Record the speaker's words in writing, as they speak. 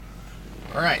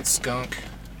Alright, skunk.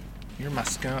 You're my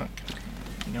skunk.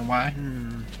 You know why?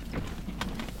 And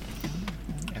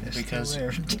it's because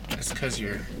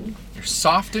you're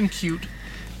soft and cute,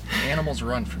 and animals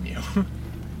run from you.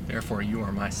 Therefore, you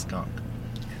are my skunk.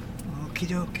 Okie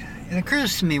doke. It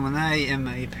occurs to me when I am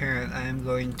a parent, I am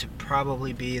going to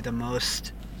probably be the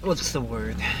most, what's the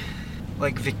word?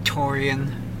 Like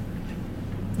Victorian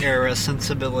era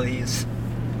sensibilities.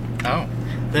 Oh.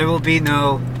 There will be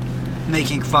no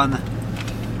making fun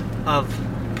of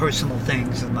personal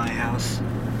things in my house.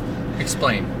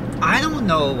 Explain. I don't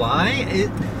know why.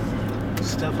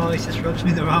 Stuff always just rubs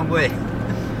me the wrong way.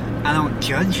 I don't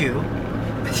judge you.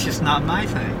 It's just not my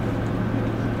thing.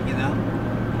 You know?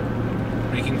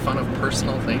 Making fun of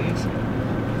personal things?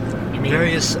 You mean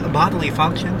Various bodily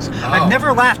functions. Oh. I've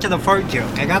never laughed at a fart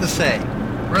joke, I gotta say.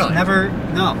 Really?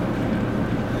 No.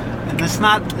 And it's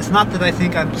not that I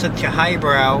think I'm such a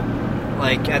highbrow,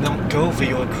 like I don't go for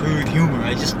your crude humor.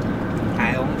 I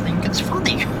don't think it's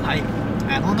funny.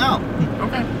 I don't know.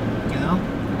 Okay. You know?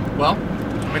 Well,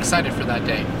 I'm excited for that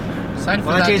day.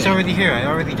 That day's already here. I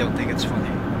already don't think it's funny.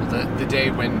 The day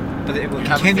when But it will you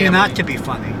have a continue family, not to be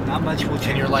funny. Not much will change.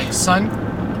 and you're like, son,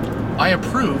 I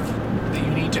approve that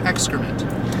you need to excrement.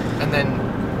 And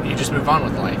then you just move on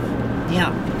with life.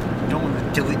 Yeah. Don't want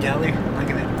to dilly-dally. I'm not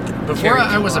gonna... Before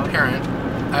I was a parent,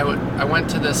 I went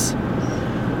to this,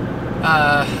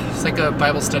 it's like a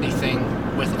Bible study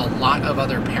thing with a lot of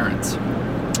other parents.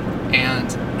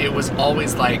 And it was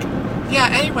always like, yeah,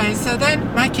 anyway, so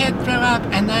then my kid threw up,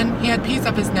 and then he had peas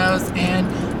up his nose, and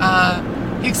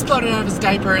he exploded out of his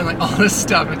diaper, and like all this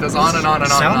stuff. It goes on and on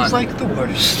and on and on. Sounds like the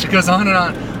worst. It goes on and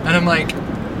on. And I'm like,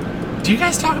 do you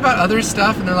guys talk about other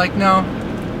stuff? And they're like, no,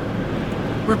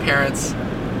 we're parents.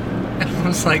 And I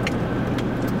was like,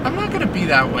 I'm not going to be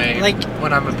that way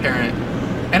when I'm a parent.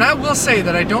 And I will say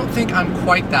that I don't think I'm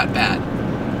quite that bad.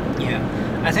 Yeah.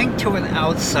 I think to an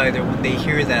outsider, when they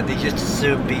hear that, they just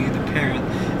assume being a parent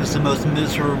is the most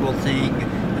miserable thing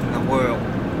in the world.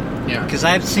 Yeah. Because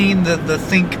I've seen the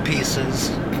think pieces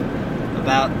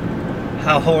about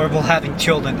how horrible having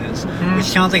children is, which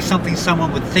sounds like something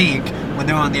someone would think when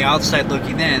they're on the outside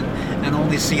looking in and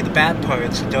only see the bad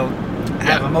parts and don't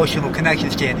have emotional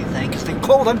connections to anything because they're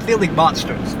cold, unfeeling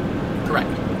monsters. Correct.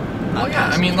 Well, yeah,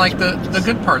 I mean, like, the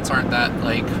good parts aren't that,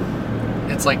 like,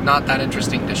 it's, like, not that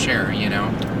interesting to share, you know?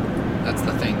 That's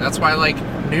the thing. That's why, like,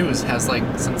 news has, like,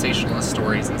 sensationalist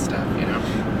stories and stuff, you know?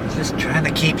 Just trying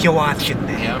to keep you watching,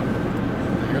 man.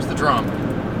 Yeah. Here's the drum.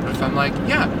 If I'm like,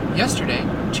 yeah, yesterday,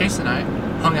 Chase and I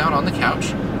hung out on the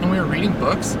couch, and we were reading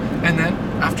books, and then,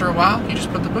 after a while, he just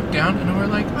put the book down, and we were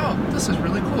like, oh, this is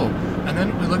really cool. And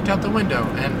then we looked out the window,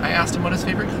 and I asked him what his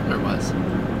favorite color was.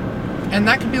 And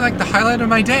that could be, like, the highlight of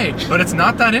my day, but it's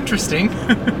not that interesting,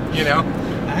 you know?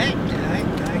 I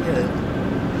get it.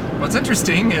 What's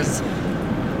interesting is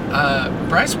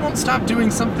Bryce won't stop doing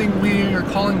something we are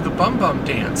calling the bum bum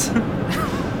dance,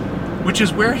 which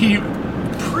is where he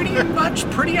pretty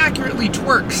accurately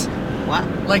twerks. What?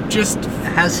 Like, just...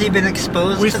 Has he been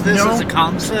exposed to this as a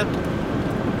concept?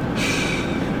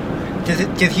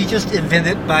 Did he just invent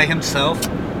it by himself?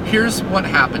 Here's what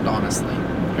happened, honestly.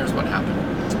 Here's what happened.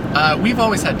 We've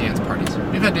always had dance parties.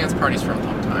 We've had dance parties for a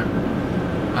long time.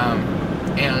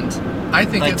 And I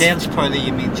think it's... By dance party,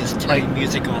 you mean just playing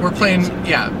music on? We're playing,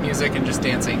 music and just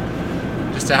dancing.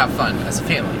 Just to have fun as a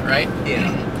family, right?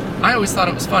 Yeah. I always thought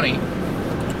it was funny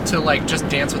to, like, just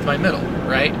dance with my middle,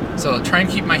 right? So I'll try and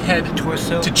keep my head...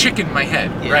 Torso? To chicken my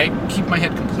head, right? Keep my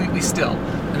head completely still.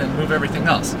 And then move everything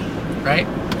else, right?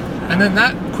 And then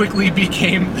that quickly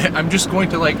became... I'm just going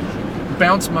to, like...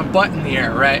 bounce my butt in the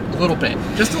air, right? A little bit.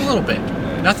 Just a little bit.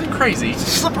 Nothing crazy.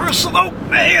 Slippery slope,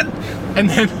 man! And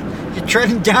then... You're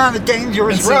treading down a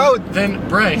dangerous road! Then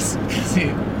Bryce,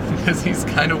 because he's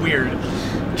kind of weird,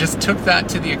 just took that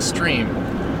to the extreme.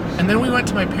 And then we went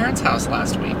to my parents' house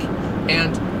last week,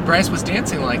 and Bryce was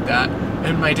dancing like that,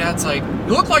 and my dad's like,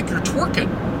 you look like you're twerking.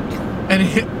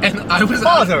 And I was...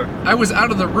 Father! I was out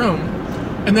of the room,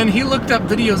 and then he looked up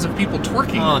videos of people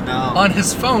twerking on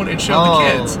his phone and showed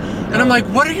the kids. And I'm like,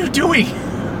 what are you doing?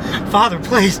 Father,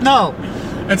 please, no.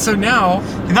 And so now,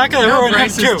 you're not gonna ruin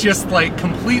Bryce him too. is just like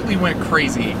completely went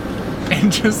crazy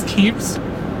and just keeps...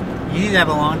 You need to have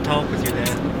a long talk with your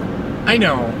dad. I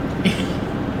know.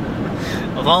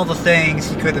 Of all the things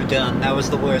he could have done, that was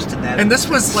the worst in that. And this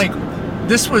was like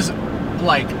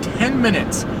 10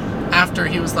 minutes after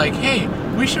he was like, hey,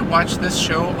 we should watch this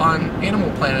show on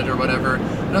Animal Planet or whatever.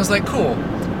 And I was like, cool,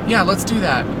 yeah, let's do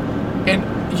that. And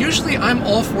usually I'm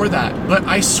all for that, but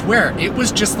I swear, it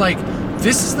was just like,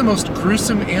 this is the most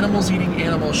gruesome animals eating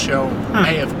animals show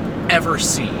I have ever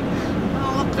seen.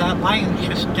 Oh, look, that lion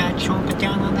just chomping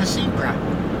down on the zebra.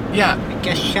 Yeah.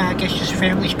 I guess his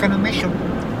family's gonna miss him.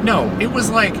 No, it was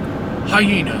like,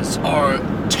 hyenas are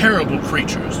terrible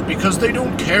creatures because they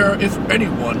don't care if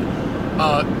anyone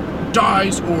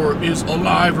dies or is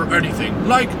alive or anything.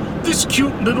 Like this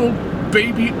cute little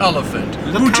baby elephant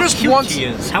Look who how just cute wants, he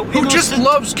is. How who just innocent.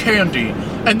 loves candy.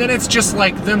 And then it's just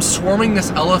like them swarming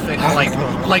this elephant,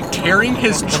 and like tearing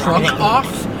his trunk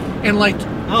off, and like,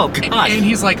 Oh gosh. and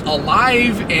he's like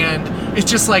alive, and it's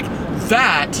just like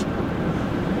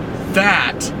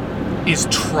that is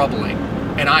troubling,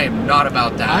 and I am not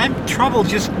about that. I'm troubled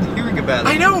just hearing about it.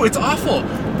 I know, it's awful.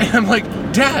 And I'm like,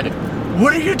 Dad,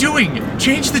 what are you doing?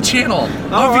 Change the channel. All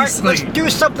right, Obviously. let's do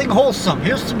something wholesome.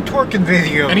 Here's some twerking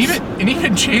videos. And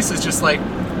even Chase is just like,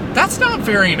 that's not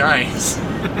very nice.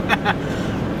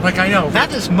 Like, I know.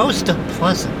 That is most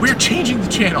unpleasant. We're changing the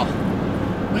channel.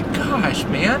 My gosh,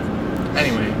 man.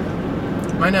 Anyway,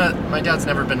 my dad's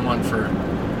never been one for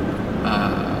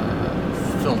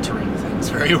filtering things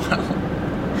very well.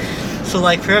 So,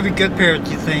 like, for every good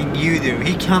parenting thing you do,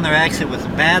 he counteracts it with a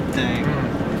bad thing.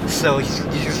 So he's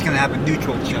just gonna have a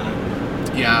neutral child.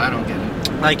 Yeah, I don't get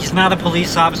it. Like, he's not a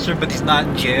police officer, but he's not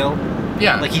in jail.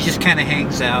 Yeah. Like, he just kind of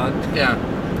hangs out. Yeah.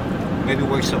 Maybe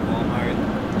works at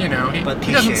Walmart. You know, But he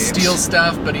he doesn't shaves. steal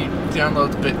stuff, but he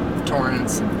downloads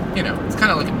BitTorrents. And, you know, it's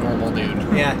kind of like a normal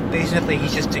dude. Yeah, basically,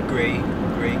 he's just a gray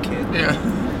kid.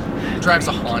 Yeah. Drives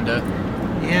a Honda.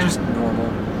 Yeah. Just normal.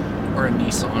 Or a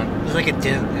Nissan. There's like a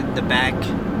dent in the back,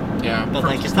 Yeah. but from-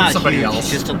 like it's from not somebody huge. else.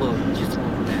 It's just a little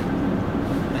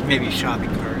dent. Like maybe a shopping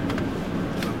cart.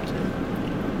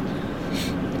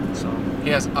 So He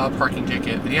has a parking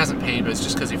ticket that he hasn't paid, but it's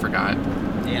just because he forgot.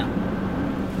 yeah,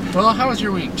 Well, how was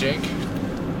your week, Jake?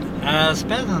 it's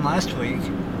better than last week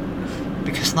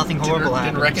because nothing horrible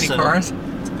happened. Didn't wreck any so- cars?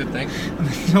 It's a good thing.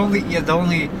 the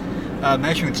only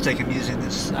measuring stick I'm using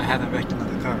is I haven't wrecked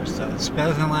another car, so it's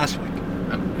better than last week.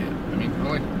 Yeah, I mean,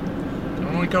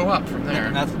 only go up from there.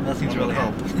 Nothing's One really would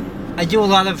hope. happened. I do a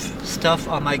lot of stuff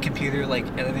on my computer, like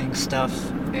editing stuff,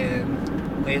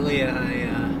 and lately I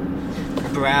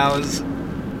browse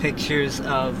pictures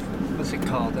of, what's it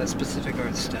called, that specific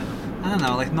art stuff. I don't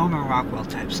know, like Norman Rockwell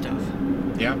type stuff.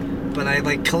 Yeah. But I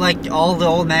like collect all the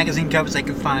old magazine covers I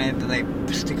can find, and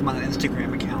I stick them on an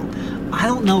Instagram account. I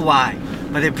don't know why,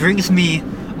 but it brings me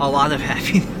a lot of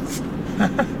happiness.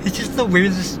 It's just the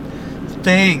weirdest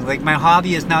thing. Like, my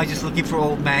hobby is now just looking for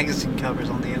old magazine covers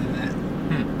on the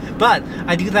internet. But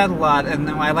I do that a lot, and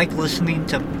I like listening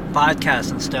to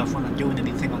podcasts and stuff when I'm doing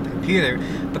anything on the computer.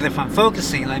 But if I'm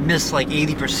focusing, I miss like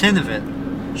 80% of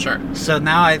it. Sure. So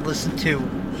now I listen to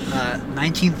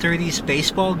 1930s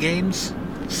baseball games.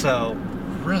 So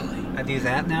Really? I do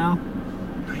that now,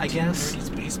 I guess.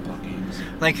 1930s baseball games.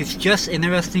 Like, it's just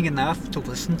interesting enough to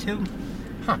listen to,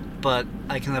 Huh. but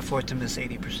I can afford to miss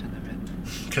 80% of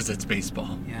it. Because it's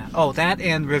baseball. Yeah. Oh, that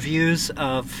and reviews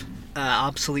of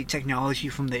obsolete technology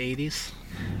from the 80s.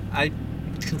 I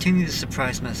continue to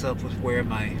surprise myself with where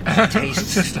my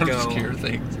tastes Just go. obscure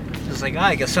things. It's like,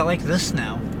 I guess I like this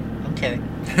now. Okay.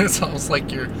 It's almost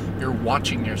like you're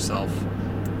watching yourself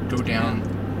go down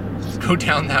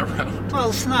that road. Well,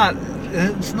 it's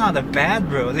not a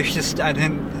bad road. It's just I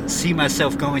didn't see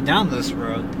myself going down this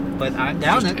road, but I'm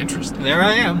down Just it. interesting. There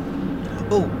I am.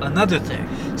 Oh, another thing.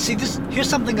 See, here's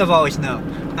something I've always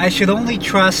known. I should only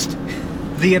trust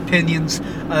the opinions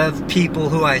of people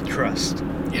who I trust.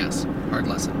 Yes. Hard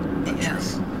lesson. But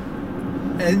Yes.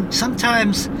 And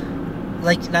sometimes,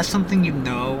 like, that's something you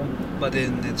know, but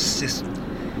then it's just...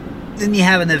 Then you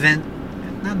have an event...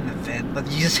 Not an event, but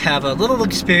you just have a little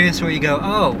experience where you go,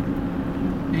 oh,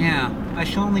 yeah, I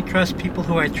should only trust people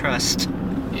who I trust. true.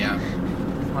 Yeah.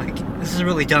 Like, this is a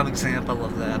really dumb example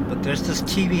of that, but there's this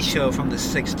TV show from the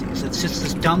 60s. It's just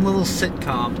this dumb little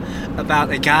sitcom about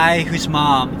a guy whose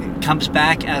mom comes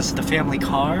back as the family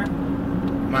car.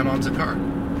 My mom's a car.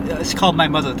 It's called My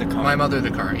Mother the Car. My mother the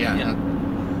car. Yeah.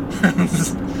 Yeah.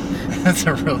 That's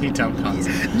a really dumb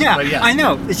concept. Yeah, But yes. I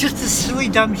know. It's just this silly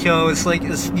dumb show. It's like,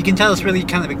 you can tell it's really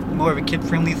kind of more of a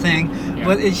kid-friendly thing, Yeah.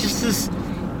 but it's just this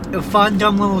fun,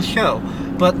 dumb little show.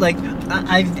 But, like,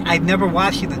 I've never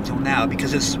watched it until now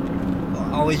because it's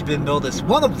always been billed as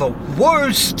one of the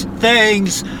worst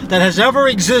things that has ever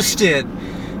existed.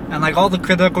 And, like, all the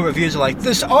critical reviews are like,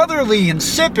 this utterly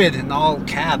insipid, in all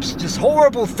caps, this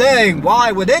horrible thing.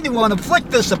 Why would anyone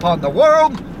inflict this upon the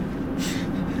world?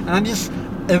 And I'm just...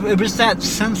 It was that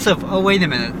sense of, oh, wait a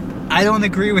minute, I don't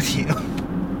agree with you.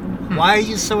 Why are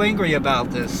you so angry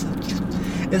about this?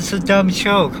 It's a dumb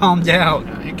show, calm down.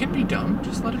 It can be dumb.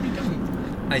 Just let it be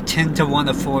dumb. I tend to want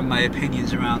to form my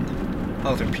opinions around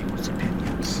other people's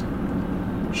opinions.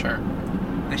 Sure.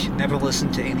 I should never listen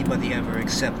to anybody ever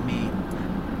except me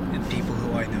and people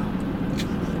who I know.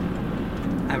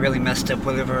 really messed up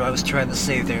whatever I was trying to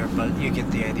say there, but you get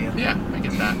the idea. Yeah, I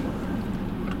get that.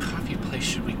 What coffee place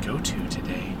should we go to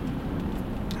today?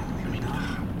 I mean,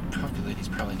 Coffee Lady's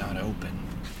probably not open.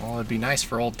 Well, it'd be nice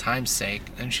for old time's sake.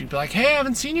 And she'd be like, hey, I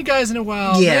haven't seen you guys in a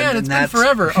while. Yeah, man, it's been that's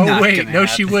forever. Oh, not wait, gonna no,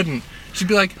 she happen. wouldn't. She'd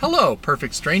be like, hello,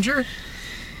 perfect stranger.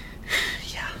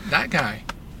 Yeah. That guy.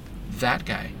 That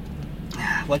guy.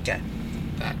 What guy?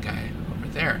 That guy over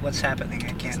there. What's happening?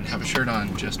 I Doesn't can't. have a shirt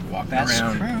on, just walking That's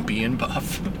around, true. being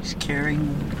buff. He's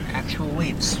carrying actual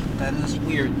weights. That is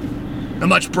weird. Not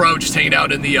much, bro. Just hanging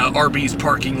out in the Arby's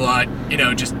parking lot. You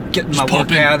know, just Getting just my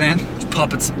workout in. just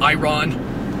pumping some iron.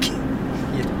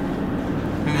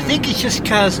 I think it's just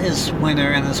because it's winter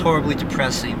and it's horribly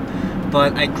depressing.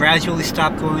 But I gradually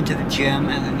stopped going to the gym,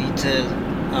 and I need to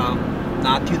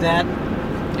not do that.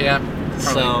 Yeah.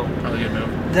 Probably a good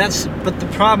move. But the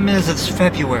problem is it's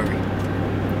February.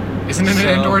 Isn't it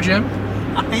an indoor gym?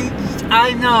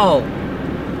 I know.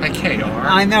 Like KR.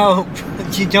 I know.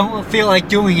 But you don't feel like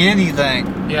doing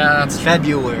anything. Yeah, that's true.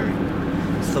 February.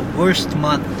 It's the worst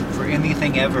month for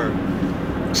anything ever.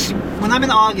 See, when I'm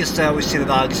in August, I always say that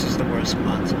August is the worst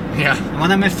month. Yeah. And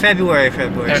when I'm in February is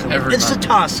the Every it's month. a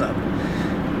toss-up.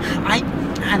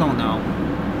 I don't know.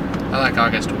 I like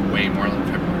August way more than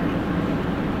February.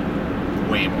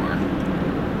 Way more.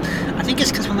 I think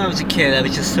it's because when I was a kid, I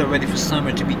was just so ready for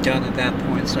summer to be done at that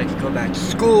point, so I could go back to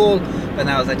school. But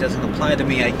now that doesn't apply to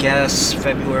me, I guess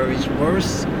February's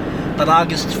worse. But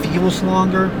August feels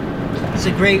longer. It's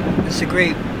a great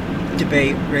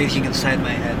debate raging inside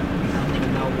my head. I don't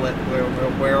even know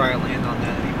where I land on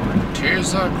that anymore.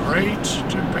 Tis a great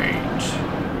debate.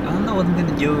 I don't know what I'm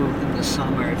gonna do in the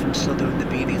summer if I'm still doing the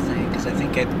beanie thing, because I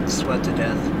think I'd sweat to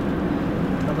death.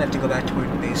 Probably have to go back to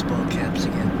wearing baseball caps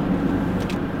again.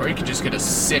 Or you could just get a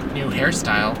sick new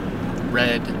hairstyle.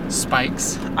 Red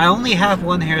spikes. I only have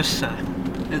one hairstyle.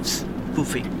 It's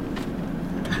poofy.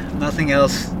 Nothing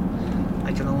else.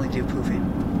 I can only do poofy.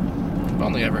 I've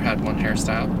only ever had one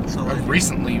hairstyle. So I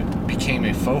recently became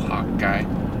a faux hawk guy.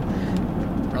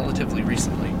 Relatively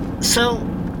recently. So,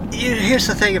 here's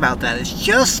the thing about that. It's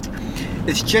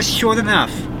just short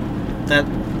enough that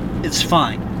it's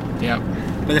fine. Yeah.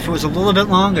 But if it was a little bit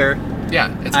longer,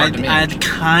 Yeah, it's hard to manage. I'd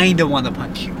kind of want to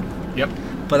punch you. Yep.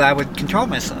 But I would control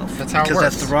myself. That's how it because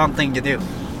works. that's the wrong thing to do.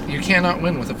 You cannot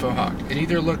win with a faux hawk. It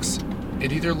either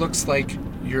looks like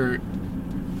your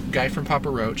guy from Papa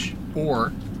Roach,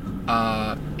 or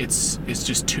it's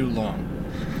just too long.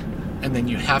 And then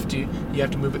you have to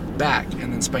move it back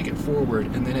and then spike it forward,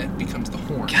 and then it becomes the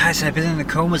horn. Guys, I've been in a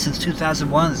coma since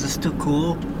 2001. Is this still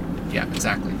cool? Yeah,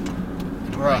 exactly.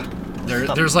 Bruh.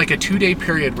 There's like a 2-day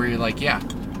period where you're like, yeah,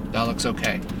 that looks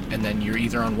okay, and then you're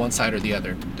either on one side or the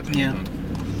other, depending Yeah. on.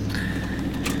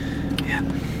 Yeah.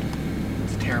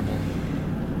 It's terrible.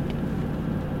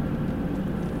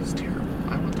 It's terrible.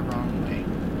 I went the wrong way.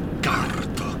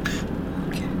 Garduk.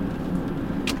 Okay.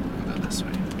 I'll go this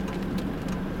way.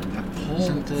 That whole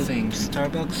Isn't the thing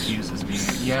Starbucks? confuses me.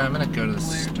 Yeah, I'm gonna go to the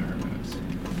Where? Starbucks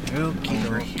Okay.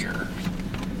 over here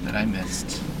that I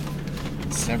missed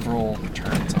several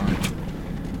turns on.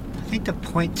 I think the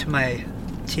point to my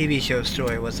TV show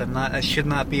story was I should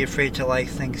not be afraid to like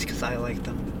things because I like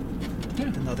them. Yeah.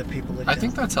 And other people that I don't.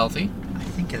 think that's healthy. I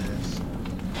think it is.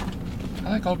 I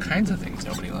like all kinds of things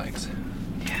nobody likes.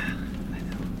 Yeah, I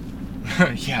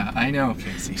know. Yeah, I know,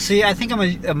 Casey. See, I think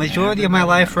a majority of my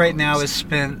Everybody life right now knows. is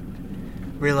spent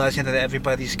realizing that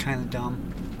everybody's kind of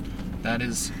dumb. That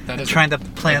is Trying to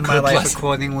plan my good life lesson.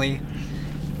 accordingly.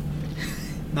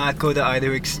 Not go to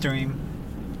either extreme.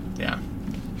 Yeah.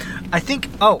 I think.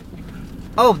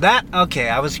 Okay.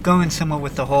 I was going somewhere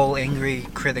with the whole angry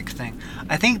critic thing.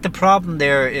 I think the problem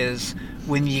there is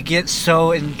when you get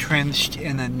so entrenched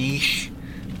in a niche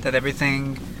that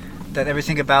everything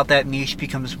about that niche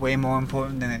becomes way more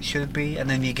important than it should be, and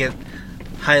then you get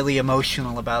highly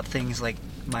emotional about things like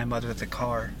my mother the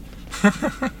car.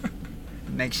 It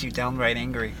makes you downright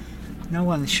angry. No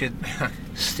one should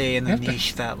stay in a You have to-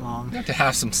 niche that long. You have to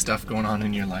have some stuff going on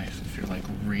in your life if you're like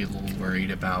real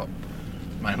worried about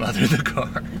my mother the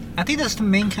car. I think that's the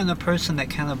main kind of person that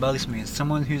kind of bugs me. It's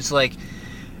someone who's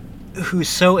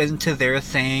so into their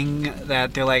thing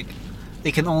that they're like,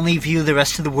 they can only view the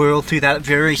rest of the world through that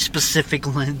very specific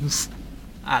lens.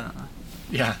 I don't know.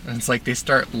 Yeah, and it's like they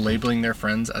start labeling their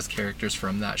friends as characters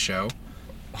from that show.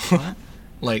 What?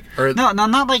 No, No,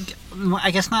 not like,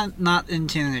 I guess not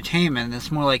into entertainment.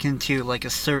 It's more like into like a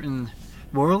certain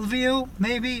worldview,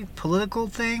 maybe? Political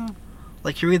thing?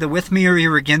 Like you're either with me or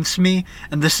you're against me,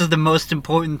 and this is the most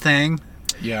important thing.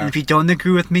 yeah, And if you don't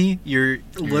agree with me, you're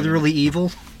literally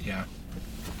evil. yeah,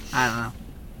 I don't know.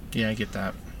 yeah. I get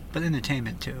that. But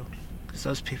entertainment too. Because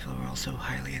those people are also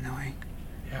highly annoying.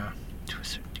 Yeah. To a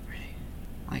certain degree.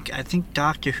 Like, I think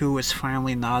Doctor Who is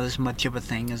finally not as much of a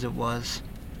thing as it was.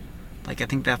 Like, I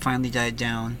think that finally died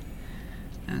down.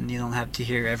 And you don't have to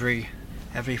hear every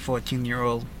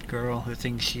 14-year-old girl who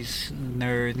thinks she's a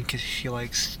nerd because she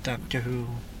likes Doctor Who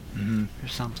or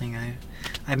something. I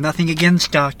have nothing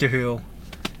against Doctor Who.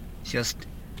 Just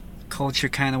culture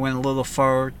kind of went a little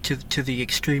far to the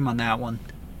extreme on that one.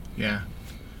 Yeah.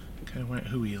 Kind of went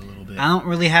hooey a little bit. I don't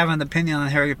really have an opinion on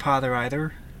Harry Potter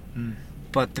either.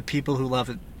 But the people who love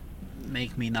it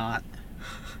make me not.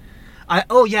 That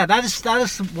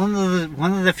is one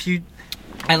of the few.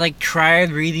 I like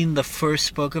tried reading the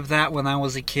first book of that when I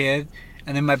was a kid,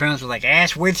 and then my parents were like,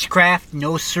 "Ash witchcraft,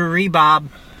 no siree, Bob."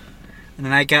 And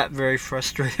then I got very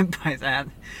frustrated by that.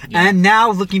 Yeah. And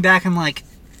now looking back, I'm like,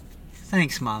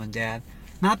 "Thanks, Mom and Dad."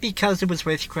 Not because it was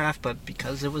witchcraft, but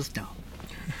because it was dumb.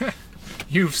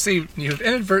 You've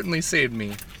inadvertently saved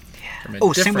me.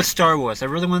 Same with Star Wars. I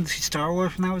really wanted to see Star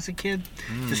Wars when I was a kid,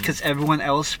 just because everyone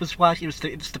else was watching.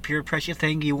 It was the peer pressure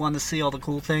thing. You want to see all the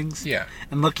cool things. Yeah.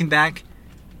 And looking back,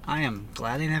 I am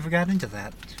glad I never got into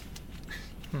that.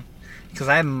 Because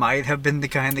I might have been the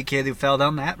kind of kid who fell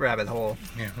down that rabbit hole.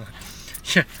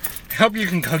 Yeah. I hope you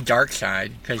can go dark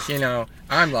side, because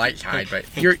I'm light side, but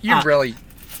you're really.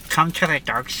 Come to the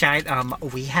dark side.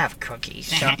 We have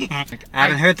cookies. I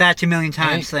haven't heard that 2 million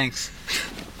times. Thanks.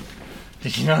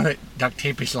 Did you know that duct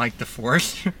tape is like the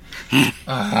Force?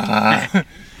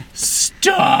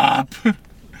 Stop!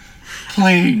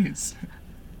 Please.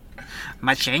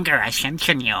 Much anger I sense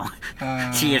in you.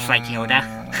 See, it's like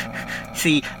Yoda.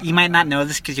 See, you might not know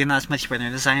this because you're not as much of a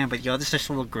nerd as I am, but Yoda's this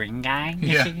little green guy.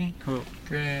 Yeah. Who?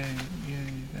 Great.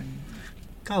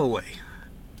 Go away.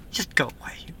 Just go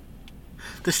away.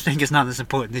 This thing is not as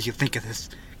important as you think it is.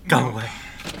 Go away.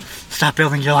 Stop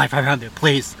building your life around it,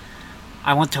 please.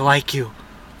 I want to like you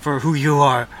for who you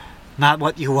are, not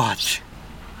what you watch.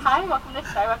 Hi, welcome to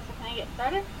Starbucks. Can I get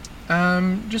started?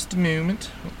 Just a moment.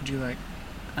 What would you like?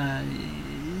 I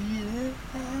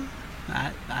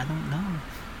don't know.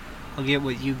 I'll get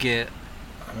what you get.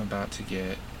 I'm about to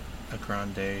get a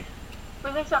grande.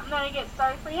 Was there something that I get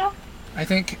started for you? I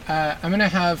think I'm gonna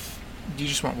have. Do you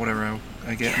just want whatever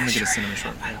I get? I'm gonna get a cinnamon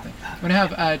shortbread. I think I'm gonna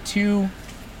have 2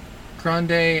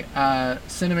 grande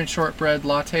cinnamon shortbread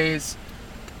lattes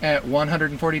at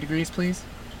 140 degrees, please.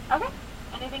 Okay.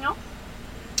 Anything else?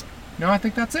 No, I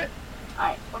think that's it.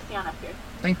 Alright, we'll see you on up here.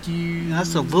 Thank you.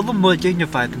 That's a little more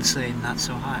dignified than saying not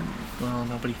so hot. Well,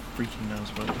 nobody freaking knows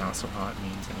what not so hot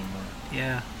means anymore.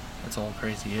 Yeah. That's all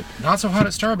crazy. Not so hot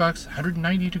at Starbucks,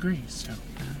 190 degrees. So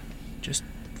just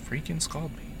freaking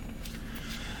scald me.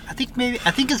 I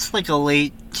think it's like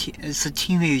it's a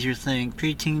teenager thing,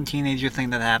 preteen teenager thing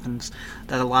that happens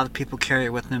that a lot of people carry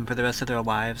with them for the rest of their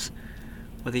lives,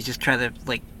 where they just try to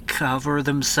like cover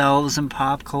themselves in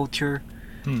pop culture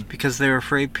because they're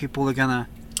afraid people are gonna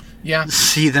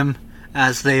see them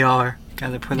as they are.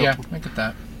 Gotta put up. I get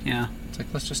that. Yeah. It's like,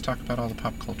 let's just talk about all the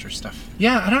pop culture stuff.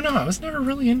 Yeah, I don't know. I was never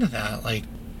really into that. Like,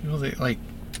 people that like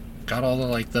got all the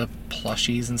like the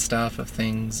plushies and stuff of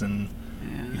things, and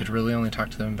you could really only talk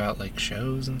to them about like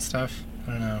shows and stuff.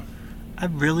 I don't know. I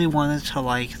really wanted to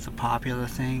like the popular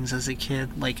things as a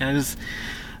kid. Like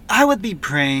I would be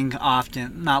praying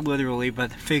often, not literally,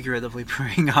 but figuratively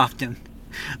praying often,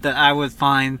 that I would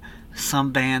find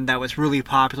some band that was really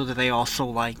popular that they also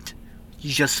liked,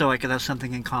 just so I could have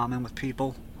something in common with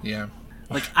people. Yeah.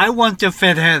 Like, I want to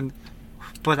fit in,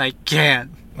 but I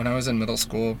can't. When I was in middle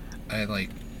school, I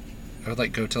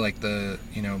would go to like the,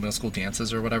 middle school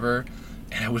dances or whatever,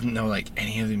 and I wouldn't know like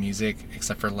any of the music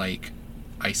except for like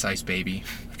Ice Ice Baby.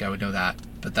 Like, I would know that,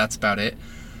 but that's about it.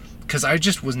 Because I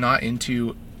just was not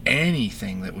into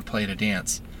anything that would play at a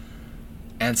dance.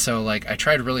 And so like I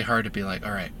tried really hard to be like,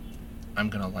 all right, I'm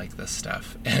gonna like this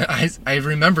stuff. And I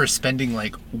remember spending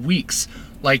like weeks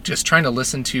like just trying to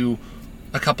listen to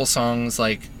a couple songs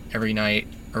like every night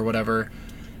or whatever,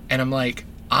 and I'm like,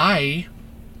 I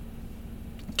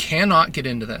cannot get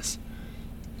into this.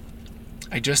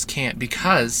 I just can't,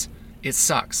 because it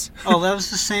sucks. Oh, that was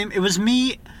the same. It was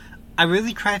me. I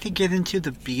really tried to get into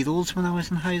the Beatles when I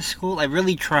was in high school. I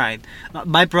really tried.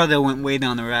 My brother went way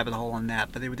down the rabbit hole on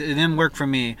that, but it didn't work for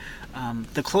me.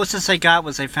 The closest I got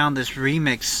was I found this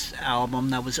remix album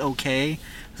that was okay. I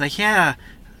was like, yeah,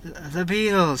 the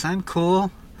Beatles, I'm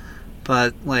cool.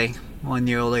 But, like, 1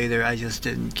 year later, I just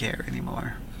didn't care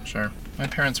anymore. Sure. My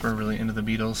parents were really into the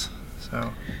Beatles,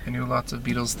 so I knew lots of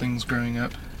Beatles things growing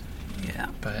up. Yeah.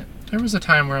 But there was a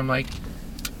time where I'm like,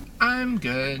 I'm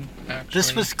good, actually.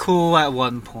 This was cool at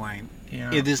one point.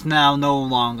 Yeah. It is now no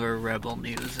longer rebel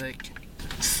music.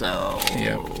 So...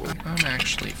 Yeah. I'm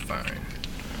actually fine.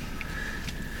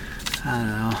 I don't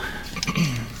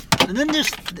know. And then there's...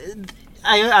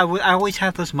 I always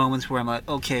have those moments where I'm like,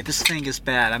 okay, this thing is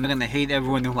bad. I'm gonna hate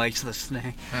everyone who likes this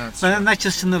thing. But then that's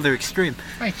just another extreme.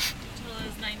 Hi. Total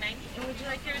is $9.90. And would you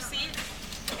like your receipt?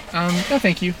 No,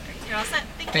 thank you. You're all set.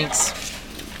 Thanks.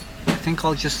 I think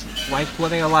I'll just like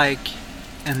what I like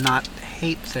and not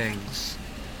hate things.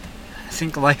 I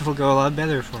think life will go a lot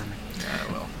better for me. Yeah,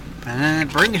 it will. And then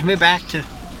it brings me back to...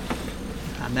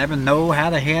 I never know how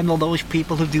to handle those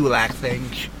people who do like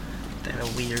things that are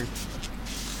weird.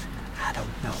 I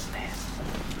don't know, man.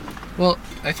 Well,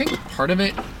 I think part of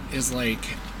it is like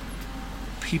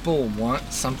people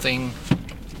want something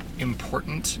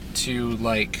important to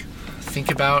like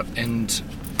think about and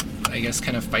I guess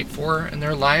kind of fight for in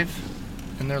their lives,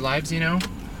 you know?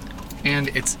 And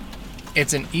it's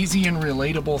an easy and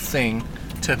relatable thing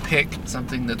to pick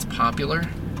something that's popular,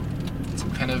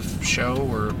 some kind of show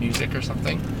or music or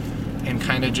something, and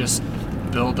kind of just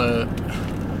build a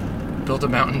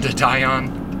mountain to die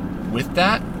on with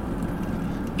that.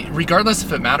 Regardless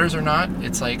if it matters or not,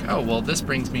 it's like, oh, well, this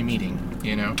brings me meaning,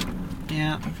 you know?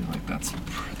 Yeah. I feel like that's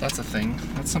a thing.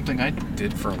 That's something I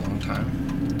did for a long time.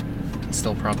 And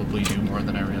still probably do more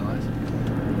than I realize.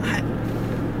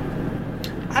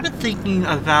 I've been thinking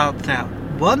about that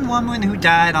one woman who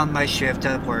died on my shift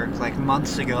at work like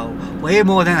months ago, way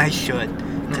more than I should,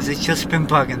 because it's just been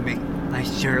bugging me. Like,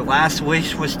 her last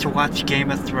wish was to watch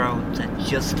Game of Thrones. I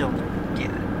just don't get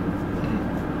it.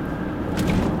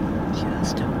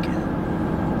 Just don't get it.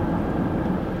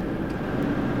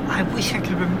 I wish I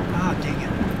could remember. Oh, dang it.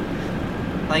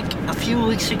 Like, a few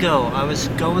weeks ago, I was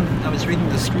reading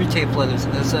the Screwtape Letters,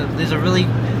 and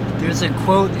there's a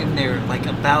quote in there, like,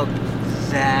 about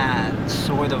that,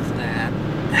 sort of that.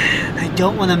 I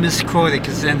don't want to misquote it,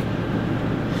 because then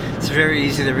it's very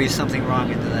easy to read something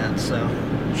wrong into that, so...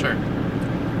 Sure.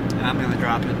 I'm gonna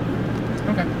drop it.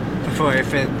 Okay. Before I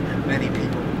offend many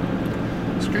people.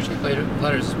 Screwtape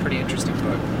Letters is a pretty interesting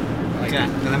book. I like Yeah,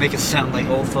 it. I'm gonna make it sound like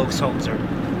old folks' homes are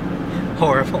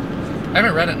horrible. I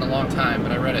haven't read it in a long time,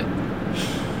 but I read it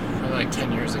probably like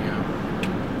 10 years ago.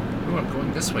 Ooh, I'm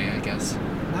going this way, I guess.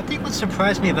 I think what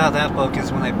surprised me about that book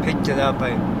is when I picked it up,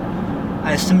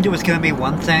 I assumed it was gonna be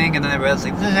one thing, and then I realized,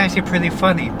 like, this is actually pretty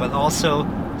funny, but also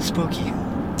spooky.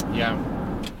 Yeah.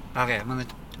 Okay, I'm gonna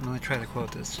try to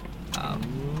quote this.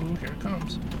 Ooh, here it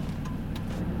comes.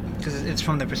 Because it's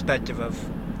from the perspective of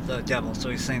the devil. So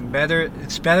he's saying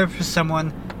it's better for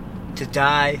someone to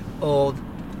die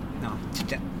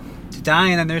to die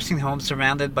in a nursing home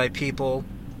surrounded by people.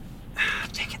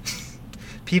 Dang it.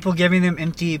 People giving them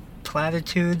empty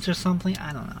platitudes or something.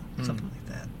 I don't know. Something like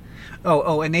that.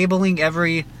 Oh, enabling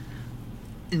every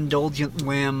indulgent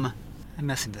whim. I'm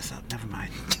messing this up. Never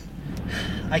mind.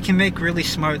 I can make really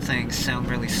smart things sound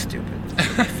really stupid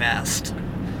really fast.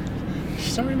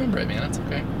 Just don't remember it, man. It's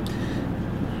okay.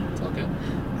 It's all good.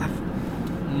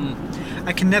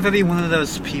 I can never be one of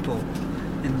those people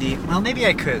well, maybe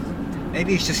I could.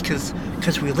 Maybe it's just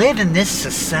because we live in this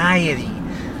society.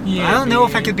 Yeah, I don't know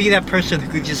if I could be that person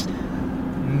who could just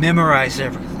memorize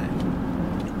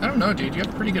everything. I don't know, dude. You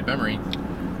have a pretty good memory.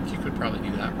 You could probably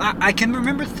do that. I can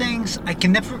remember things. I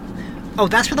can never... Oh,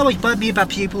 that's what always bugged me about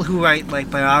people who write, like,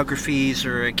 biographies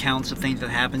or accounts of things that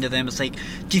happened to them. It's like,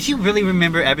 did you really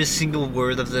remember every single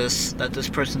word of this that this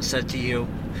person said to you?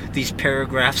 These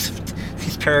paragraphs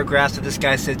that this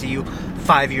guy said to you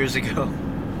 5 years ago?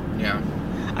 Yeah.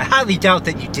 I highly doubt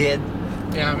that you did.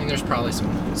 Yeah, I mean, there's probably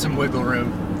some wiggle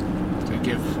room to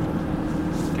give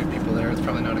people there. It's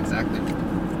probably not exactly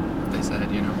what they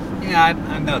said, you know. Yeah,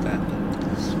 I know that.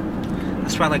 But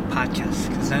that's why I like podcasts,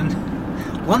 because then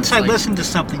once I listen to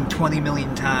something 20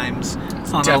 million times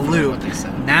on a loop,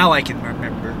 now I can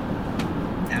remember.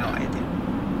 Now I do.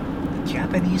 The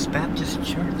Japanese Baptist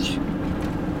Church.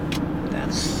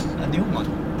 That's a new one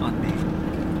on me.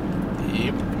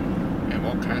 Yep. And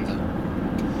all kinds of.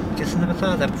 Guess I never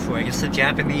thought of that before. I guess the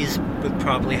Japanese would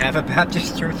probably have a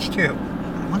Baptist church too.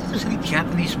 I wonder if there's any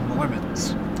Japanese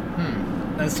Mormons.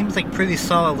 That seems like pretty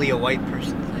solidly a white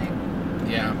person thing.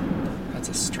 Yeah. That's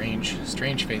a strange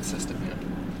faith system, man.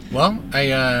 Well,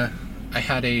 I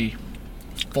had a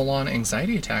full-on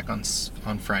anxiety attack on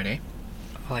Friday.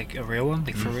 Like a real one?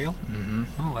 Like for real? Mm-hmm.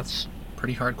 Oh, that's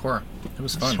pretty hardcore. It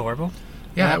was fun. That's horrible.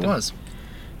 Yeah, it was.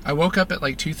 I woke up at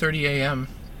like 2:30 a.m.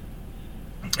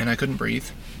 and I couldn't breathe,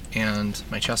 and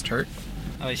my chest hurt.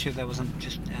 Oh, you sure that wasn't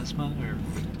just asthma, or?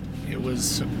 It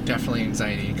was definitely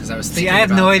anxiety because I was thinking. See, I have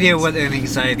no idea things. what an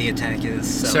anxiety attack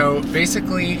is. So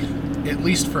basically, at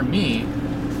least for me,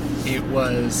 it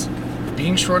was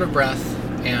being short of breath,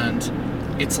 and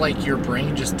it's like your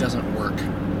brain just doesn't work.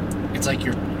 it's like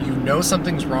you know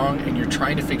something's wrong and you're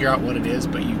trying to figure out what it is,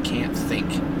 but you can't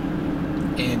think.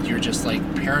 And you're just like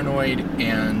paranoid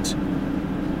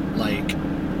and like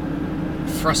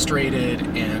frustrated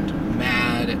and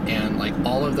mad and like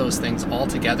all of those things all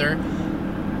together.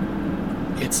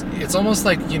 It's almost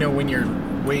like, you know, when you're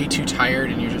way too tired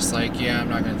and you're just like, yeah, I'm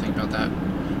not going to think about that.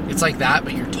 It's like that,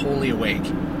 but you're totally awake.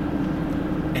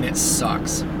 And it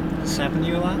sucks. This happened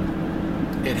to you a lot?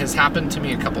 It has happened to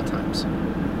me a couple times.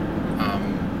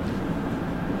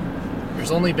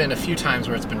 There's only been a few times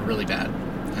where it's been really bad.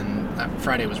 And that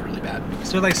Friday was really bad.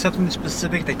 Is there like something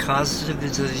specific that causes it, or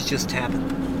does it just happen?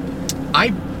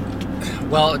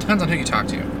 Well, it depends on who you talk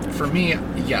to. For me,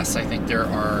 yes, I think there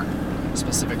are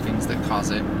specific things that cause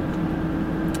it.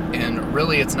 And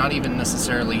really, it's not even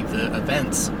necessarily the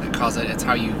events that cause it, it's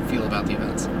how you feel about the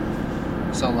events.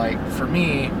 So, like, for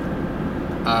me,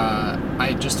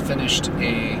 I just finished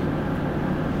a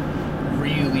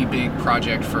really big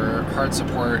project for Hard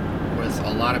Support with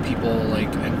a lot of people,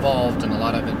 like, involved and a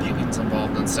lot of opinions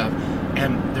involved and stuff.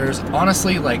 And there's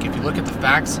honestly, like, if you look at the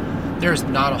facts, there's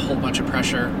not a whole bunch of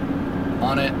pressure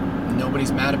on it.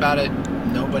 Nobody's mad about it.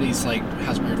 Nobody's, like,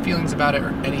 has weird feelings about it or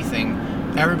anything.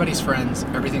 Everybody's friends.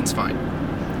 Everything's fine.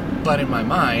 But in my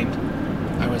mind,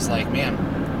 I was like,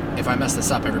 man, if I mess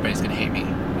this up, everybody's going to hate me,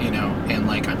 you know, and,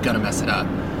 like, I'm going to mess it up.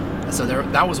 And so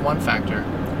that was one factor.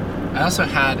 I also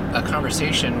had a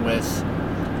conversation with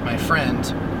my friend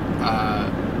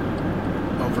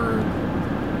over,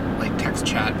 like, text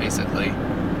chat, basically,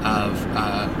 of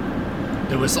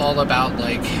it was all about,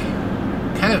 like,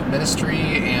 kind of ministry,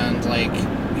 and, like,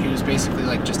 he was basically,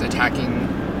 like, just attacking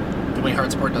the way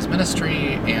Hard Support does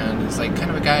ministry, and he's, like,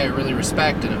 kind of a guy I really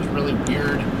respect, and it was really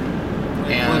weird.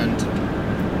 And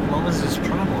what was his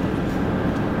problem?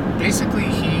 Basically,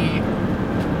 he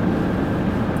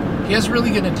has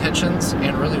really good intentions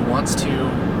and really wants to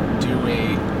do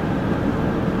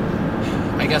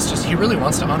he really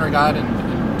wants to honor God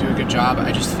and do a good job.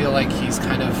 I just feel like he's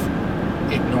kind of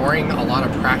ignoring a lot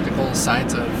of practical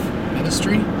sides of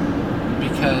ministry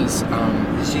because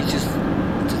does he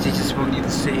just want you to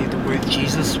say the word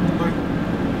Jesus more?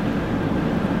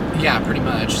 Yeah, pretty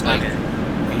much. Like, okay.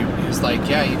 He was like,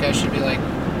 yeah, you guys should be, like,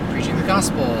 preaching the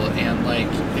gospel, and,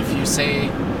 like, if you say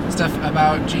stuff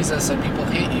about Jesus and people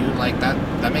hate you, like,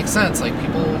 that makes sense. Like,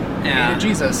 people hated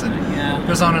Jesus, and it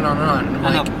goes on and on and on. And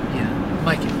I'm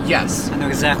like, yes. I know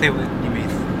exactly what you mean.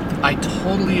 I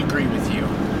totally agree with you.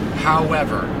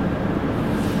 However,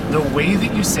 the way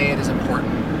that you say it is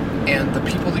important, and the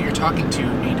people that you're talking to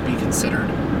need to be considered.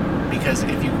 Because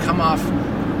if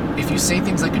you say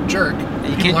things like a jerk,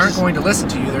 people aren't going to listen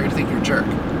to you, they're going to think you're a jerk.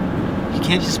 You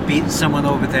can't just beat someone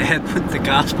over the head with the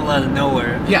gospel out of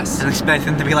nowhere. Yes. And expect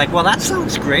them to be like, well, that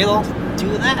sounds great, I'll do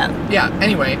that. Yeah,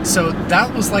 anyway, so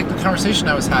that was, like, the conversation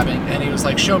I was having, and he was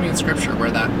like, show me in scripture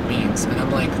where that means. And I'm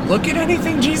like, look at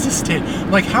anything Jesus did. I'm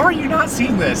like, how are you not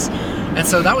seeing this? And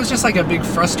so that was just, like, a big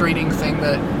frustrating thing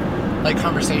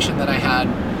conversation that I had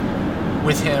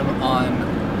with him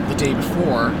on the day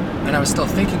before, and I was still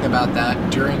thinking about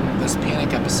that during this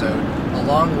panic episode,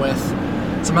 along with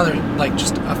some other, like,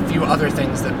 just a few other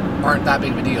things that aren't that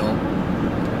big of a deal.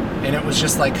 And it was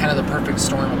just, like, kind of the perfect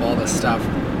storm of all this stuff.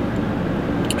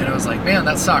 And I was like, man,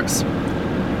 that sucks.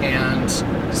 And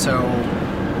so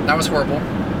that was horrible.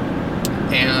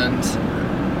 And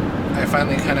I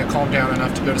finally kind of calmed down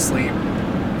enough to go to sleep.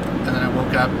 And then I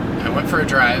woke up, I went for a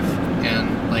drive,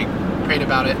 and, like, prayed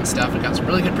about it and stuff, and got some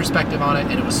really good perspective on it,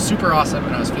 and it was super awesome,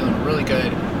 and I was feeling really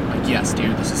good. Like, yes,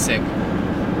 dude, this is sick.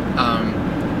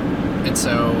 And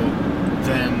so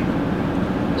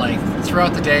then, like,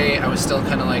 throughout the day, I was still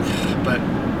kind of like, but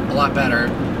a lot better.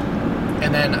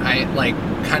 And then I, like,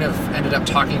 kind of ended up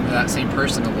talking to that same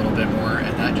person a little bit more,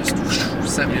 and that just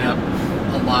sent me up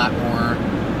a lot more.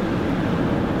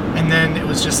 And then it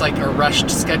was just, like, a rushed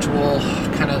schedule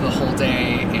kind of the whole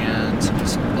day, and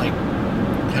just, like,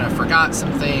 kind of forgot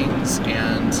some things,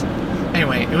 and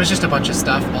anyway, it was just a bunch of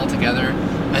stuff all together.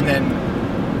 And then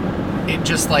it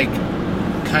just, like,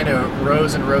 kind of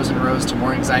rose and rose and rose to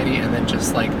more anxiety, and then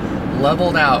just, like,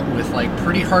 leveled out with, like,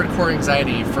 pretty hardcore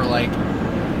anxiety for, like,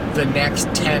 the next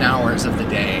 10 hours of the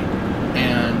day.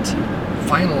 And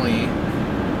finally,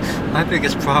 my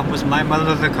biggest problem was my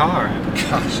mother in the car.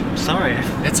 Gosh, I'm sorry.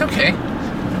 It's okay.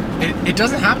 It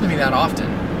doesn't happen to me that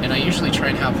often, and I usually try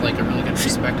and have, like, a really good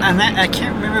perspective. And I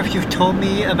can't remember if you've told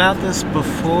me about this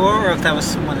before, or if that was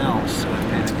someone else with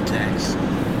panic attacks.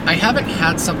 I haven't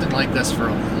had something like this for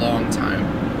a long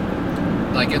time.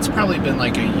 Like, it's probably been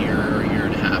like a year or a year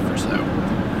and a half or so.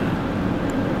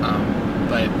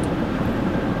 But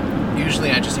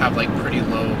usually I just have, like, pretty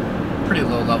low pretty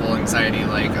low level anxiety,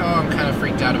 like, oh, I'm kind of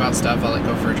freaked out about stuff, I'll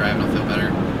go for a drive and I'll feel better.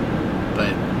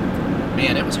 But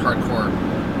man, it was hardcore.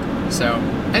 So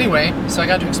anyway, so I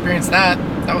got to experience that.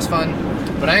 That was fun.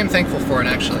 But I am thankful for it,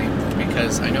 actually,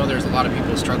 because I know there's a lot of people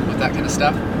who struggle with that kind of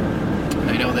stuff. And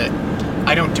I know that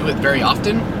I don't do it very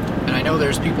often. And I know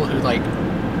there's people who, like,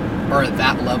 are at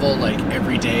that level, like,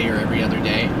 every day or every other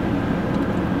day.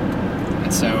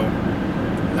 And so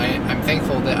I'm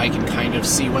thankful that I can kind of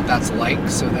see what that's like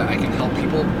so that I can help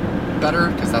people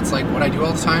better, because that's, like, what I do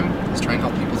all the time, is try and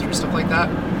help people through stuff like that.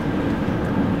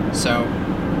 So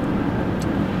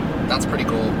that's pretty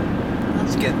cool.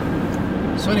 That's good.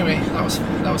 So anyway, that was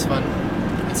fun.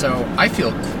 And so I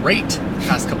feel great the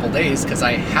past couple days because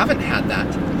I haven't had that,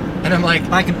 and I'm like,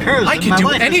 By comparison, I can my do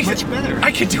life anything. is much better.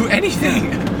 I can do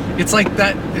anything. It's like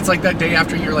that. It's like that day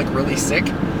after you're like really sick,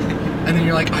 and then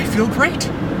you're like, I feel great.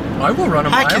 I will run a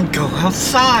mile. I can go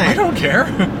outside. I don't care.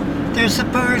 There's a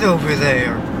bird over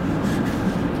there.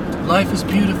 Life is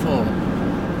beautiful.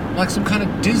 I'm like some kind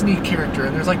of Disney character,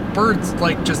 and there's like birds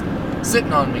like just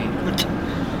sitting on me.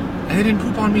 And they didn't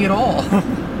poop on me at all.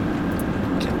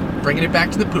 Bringing it back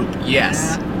to the poop.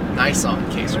 Yes. Yeah. Nice on,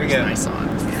 Casers. There we go. Nice on.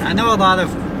 I know a lot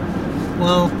of,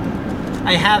 well,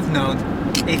 I have known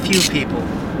a few people,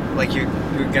 like your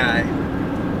guy.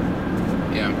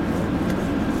 Yeah.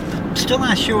 I'm still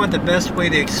not sure what the best way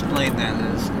to explain that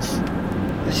is.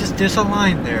 It's just, there's a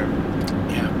line there.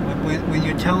 Yeah. When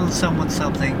you're telling someone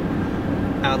something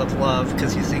out of love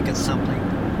because you think it's something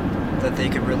that they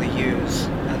could really use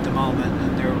at the moment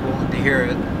and they're willing to hear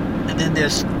it, and then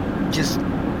there's just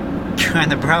trying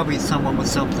to browbeat someone with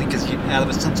something because you out of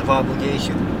a sense of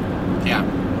obligation. Yeah.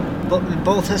 But in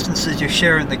both instances you're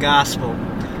sharing the gospel,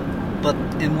 but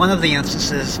in one of the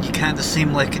instances you kind of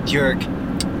seem like a jerk.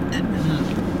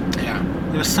 Yeah.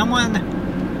 There was someone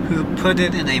who put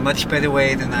it in a much better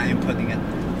way than I am putting it.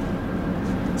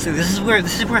 So this is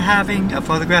where having a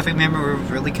photographic memory would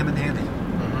really come in handy.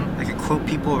 Mm-hmm. I could quote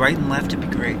people right and left. It'd be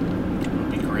great. It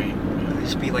would be great. I'd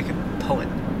just be like a poet,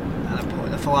 not a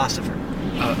poet, a philosopher.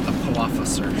 A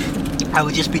philosopher. I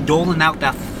would just be doling out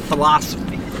that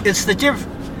philosophy. It's the diff.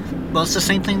 Well, it's the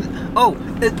same thing. Oh,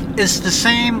 it's the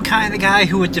same kind of guy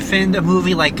who would defend a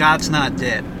movie like God's Not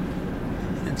Dead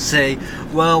and say,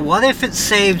 well, what if it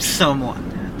saved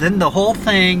someone? Then the whole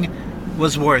thing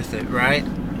was worth it, right?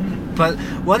 But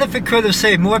what if it could have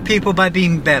saved more people by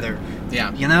being better?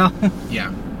 Yeah. You know?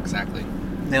 Yeah, exactly.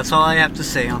 That's all I have to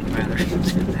say on the matter.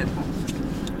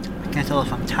 I can't tell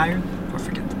if I'm tired or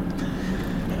forgetful.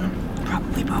 Yeah.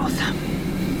 Probably both.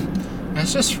 And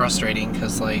it's just frustrating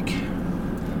because, like,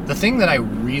 the thing that I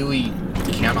really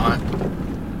cannot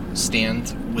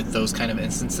stand with those kind of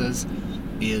instances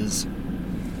is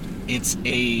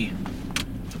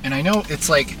and I know it's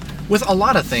like with a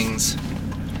lot of things,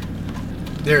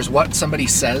 there's what somebody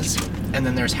says and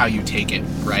then there's how you take it,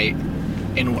 right?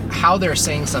 And how they're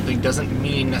saying something doesn't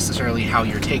mean necessarily how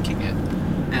you're taking it.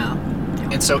 Yeah.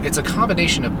 And so it's a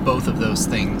combination of both of those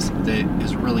things that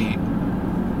is really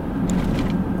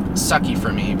sucky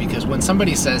for me, because when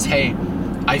somebody says, hey,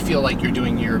 I feel like you're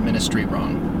doing your ministry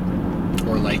wrong,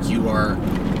 or like you are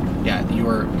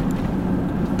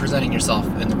presenting yourself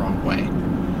in the wrong way,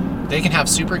 they can have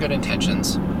super good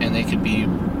intentions and they could be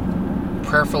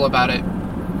prayerful about it,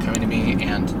 coming to me,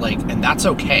 and that's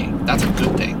okay. That's a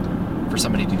good thing for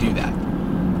somebody to do that,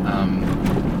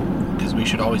 because we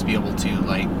should always be able to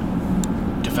like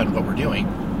defend what we're doing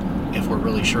if we're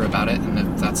really sure about it, and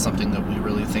if that's something that we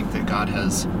really think that God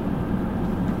has,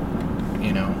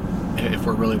 you know, if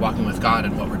we're really walking with God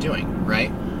in what we're doing,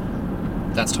 right?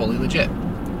 That's totally legit.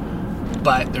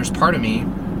 But there's part of me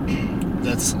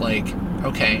that's like,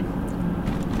 okay,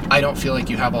 I don't feel like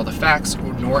you have all the facts,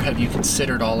 nor have you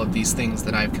considered all of these things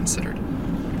that I've considered.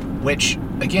 Which,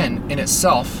 again, in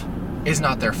itself is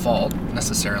not their fault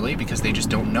necessarily, because they just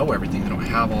don't know everything. They don't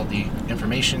have all the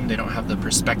information. They don't have the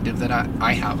perspective that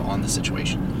I have on the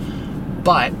situation.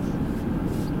 But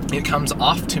it comes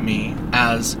off to me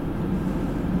as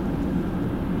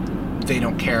they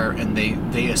don't care, and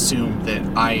they assume that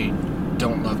I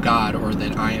don't love God, or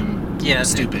that I am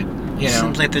stupid. You know?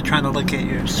 Seems like they're trying to look at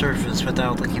your surface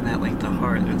without looking at like the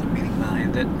heart or the meaning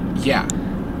behind it. Yeah,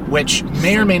 which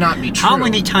may or may not be true. How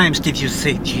many times did you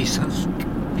say Jesus?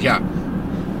 Yeah,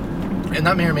 and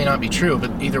that may or may not be true,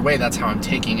 but either way, that's how I'm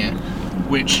taking it,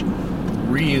 which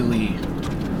really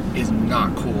is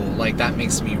not cool. Like, that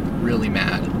makes me really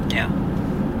mad. Yeah.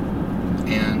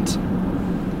 And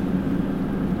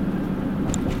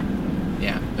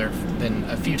yeah, there have been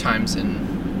a few times in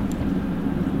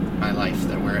my life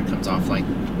that where it comes off like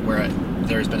where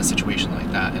there's been a situation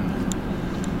like that, and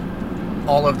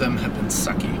all of them have been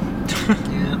sucky.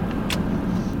 Yeah.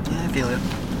 feel it.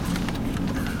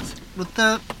 With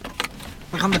the,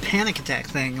 like on the panic attack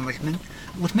thing, like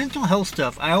with mental health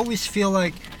stuff, I always feel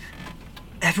like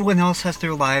everyone else has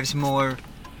their lives more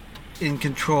in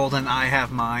control than I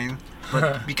have mine.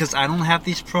 But because I don't have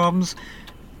these problems,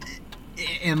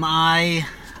 am I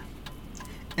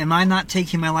not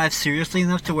taking my life seriously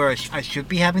enough to where I should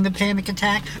be having the panic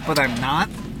attack, but I'm not?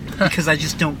 Because I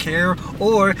just don't care?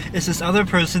 Or is this other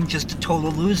person just a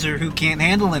total loser who can't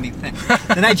handle anything?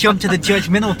 Then I jump to the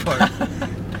judgmental part.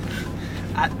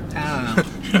 I don't know.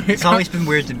 It's always been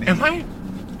weird to me.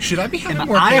 Should I be having Am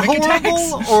more I panic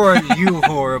horrible attacks? or are you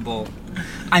horrible?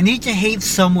 I need to hate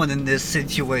someone in this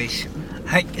situation.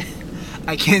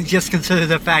 I can't just consider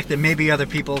the fact that maybe other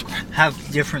people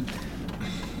have different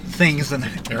things than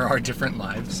I do. There are different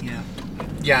lives. Yeah.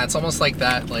 Yeah, it's almost like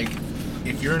that, like,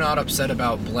 if you're not upset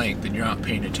about blank, then you're not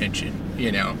paying attention,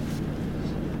 you know?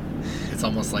 It's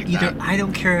almost like Either that. I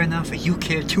don't care enough or you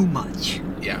care too much.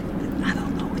 Yeah. I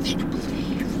don't know which to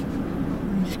believe.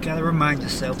 You just gotta remind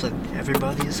yourself that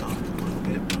everybody is on a little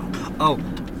bit. Oh,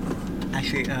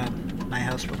 actually, my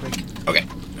house real quick. Okay.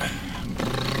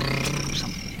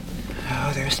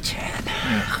 Oh, there's Ted.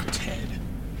 Ugh, Ted.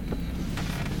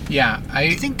 Yeah, Do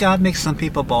you think God makes some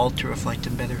people bald to reflect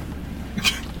him better?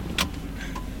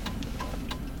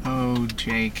 Oh,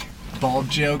 Jake. Bald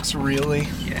jokes, really?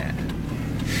 Yeah.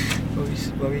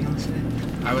 What were you gonna say?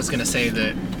 I was gonna say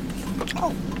that...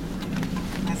 Oh,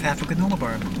 I have half a granola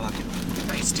bar in my pocket.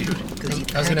 Nice, dude. Because you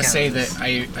I was gonna take say out that this.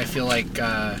 I feel like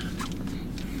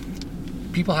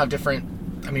people have different...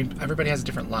 I mean, everybody has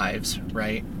different lives,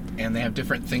 right? And they have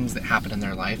different things that happen in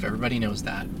their life. Everybody knows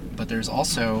that. But there's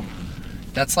also...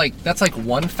 That's like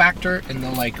one factor in the,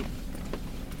 like,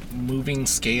 moving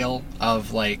scale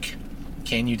of, like,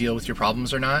 can you deal with your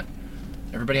problems or not?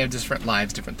 Everybody has different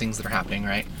lives, different things that are happening,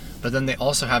 right? But then they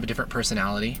also have a different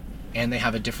personality, and they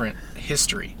have a different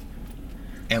history,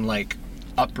 and, like,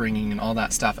 upbringing and all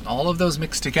that stuff. And all of those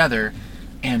mix together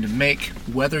and make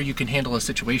whether you can handle a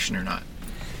situation or not.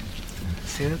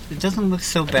 See, it doesn't look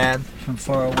so bad from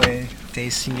far away,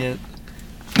 facing it.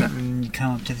 No. And you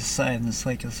come up to the side and it's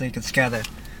like it's gotta,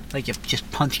 like you just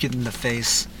punched it in the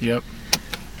face. Yep.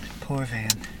 Poor Van.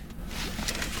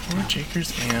 Poor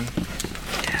Jaker's van.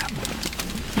 Yeah.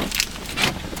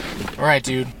 All right,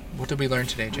 dude. What did we learn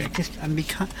today, Jake?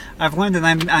 I've learned that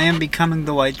I am becoming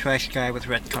the white trash guy with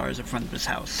red cars in front of his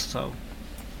house. So,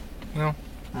 Well,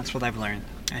 that's what I've learned.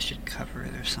 I should cover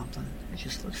it or something. It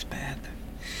just looks bad.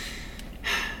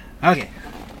 Okay.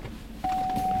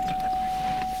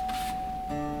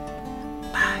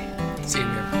 Bye. see you,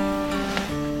 man.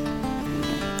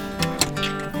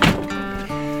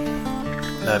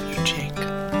 Love you, Jake.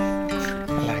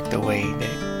 I like the way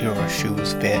that your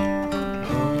shoes fit.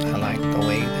 I like the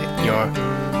way that your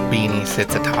beanie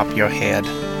sits atop your head.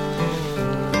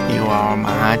 You are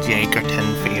my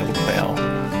Jakerton Fieldwell.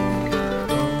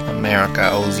 America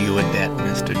owes you a debt,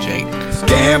 Mr. Jake.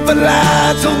 Camper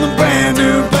lights on the brand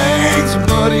new banks,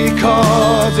 muddy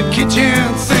cars and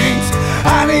kitchen sinks.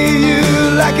 I need you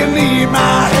like I need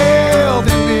my health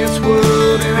in this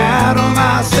world and out of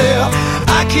myself.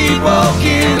 I keep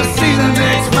walking to see the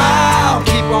next mile,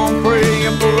 keep on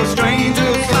praying for a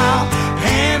stranger's smile,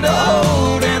 hand to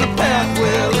hold and a path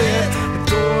well lit, a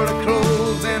door to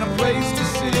close and a place to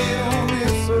sit on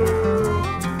this earth.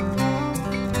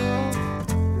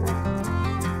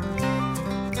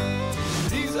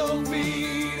 These old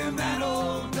feet and that old